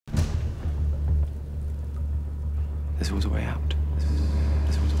There's always a way out.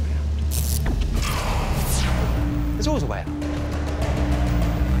 There's always a way out. There's always a way out.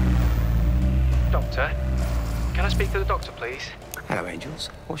 Doctor? Can I speak to the doctor, please? Hello, Angels.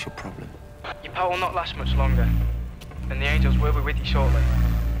 What's your problem? Your pal will not last much longer, and the Angels will be with you shortly.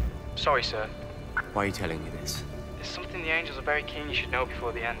 Sorry, sir. Why are you telling me this? There's something the Angels are very keen you should know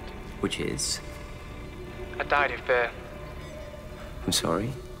before the end. Which is? I died in fear. I'm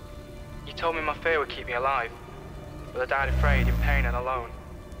sorry? You told me my fear would keep me alive, but I died afraid, in pain and alone.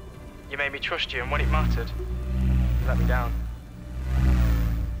 You made me trust you, and when it mattered, you let me down.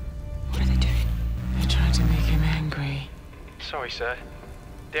 What are they doing? They're trying to make him angry. Sorry, sir.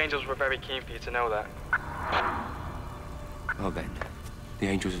 The Angels were very keen for you to know that. Well then, the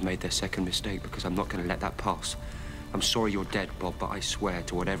Angels have made their second mistake because I'm not going to let that pass. I'm sorry you're dead, Bob, but I swear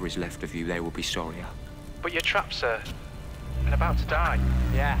to whatever is left of you, they will be sorrier. But you're trapped, sir, and about to die.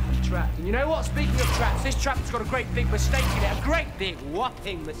 Yeah, I'm trapped. And you know what? Speaking of traps, this trap has got a great big mistake in it. A great big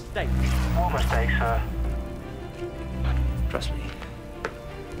whopping mistake. What mistake, sir? Trust me.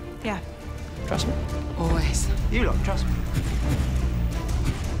 Yeah, Trust me. always. You lot, trust me.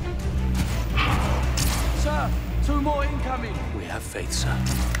 Sir, 2 more incoming. We have faith, sir.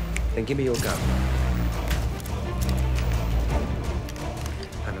 Then give me your gun.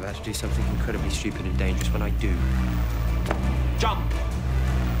 I'm about to do something incredibly stupid and dangerous. When I do... Jump.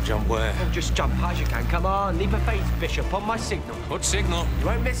 Jump where? Oh, just jump high as you can. Come on, leap of faith, Bishop, on my signal. What signal? You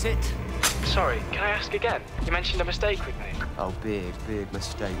won't miss it. Sorry, can I ask again? You mentioned a mistake with me. Oh, big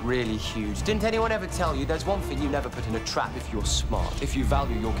mistake. Really huge. Didn't anyone ever tell you there's one thing you never put in a trap if you're smart, if you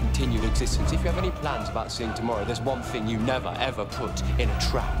value your continued existence, if you have any plans about seeing tomorrow, there's one thing you never, ever put in a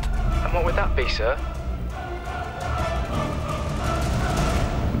trap. And what would that be, sir?